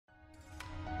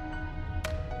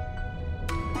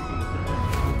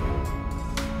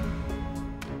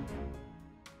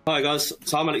Hi guys,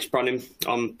 so I'm Brunning.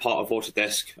 I'm part of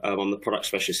Autodesk. I'm the product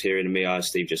specialist here in EMEA, as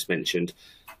Steve just mentioned.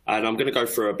 And I'm going to go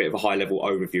through a bit of a high-level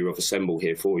overview of Assemble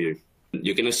here for you.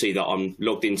 You're going to see that I'm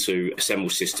logged into Assemble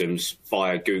systems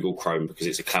via Google Chrome because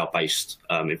it's a cloud-based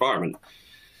environment.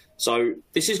 So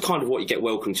this is kind of what you get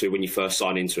welcome to when you first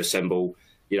sign into Assemble.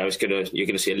 You know, you're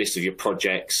going to see a list of your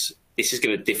projects. This is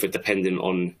going to differ depending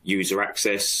on user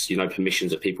access, permissions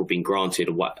that people have been granted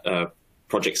or what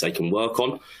projects they can work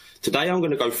on. Today, I'm going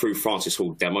to go through Francis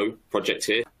Hall demo project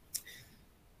here.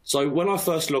 So when I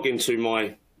first log into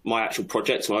my actual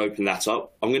project and I open that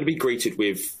up, I'm going to be greeted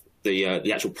with the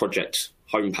actual project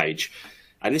homepage.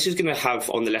 And this is going to have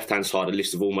on the left-hand side a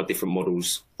list of all my different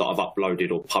models that I've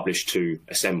uploaded or published to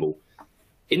Assemble.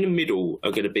 In the middle are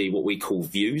going to be what we call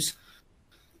views.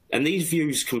 And these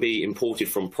views can be imported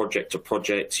from project to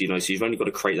project, so you've only got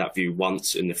to create that view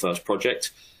once in the first project.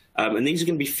 And these are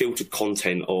going to be filtered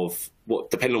content of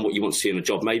depending on what you want to see in a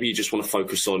job. Maybe you just want to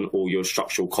focus on all your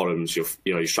structural columns,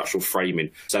 your structural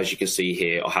framing. So as you can see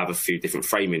here, I have a few different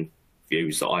framing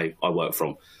views that I work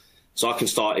from. So I can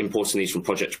start importing these from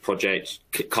project to project,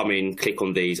 come in, click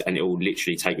on these, and it will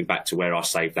literally take me back to where I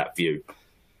saved that view.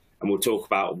 And we'll talk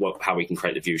about how we can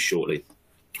create the views shortly.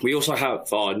 We also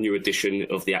have our new edition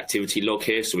of the activity log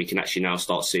here, so we can actually now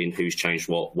start seeing who's changed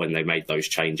what when they made those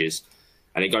changes.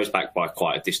 And it goes back by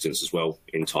quite a distance as well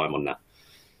in time on that.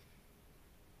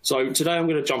 So today I'm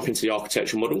going to jump into the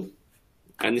architectural model.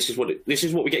 And this is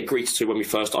what we get greeted to when we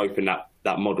first open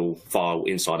that model file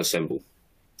inside Assemble.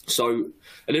 So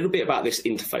a little bit about this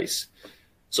interface.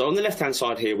 So on the left-hand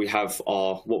side here, we have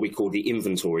what we call the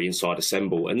inventory inside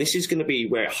Assemble. And this is going to be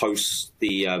where it hosts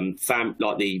the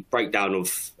the breakdown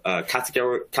of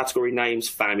category names,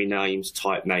 family names,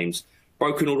 type names,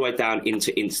 broken all the way down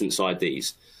into instance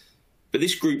IDs. But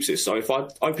this groups it. So if I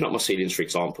open up my ceilings, for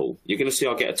example, you're going to see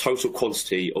I get a total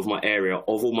quantity of my area of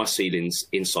all my ceilings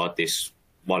inside this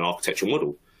one architectural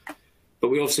model. But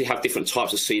we obviously have different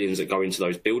types of ceilings that go into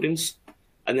those buildings.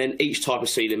 And then each type of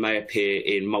ceiling may appear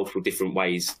in multiple different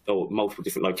ways or multiple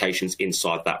different locations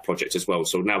inside that project as well.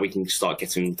 So now we can start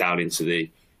getting down into the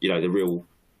real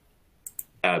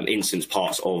instance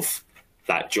parts of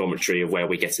that geometry of where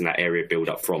we're getting that area build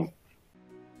up from.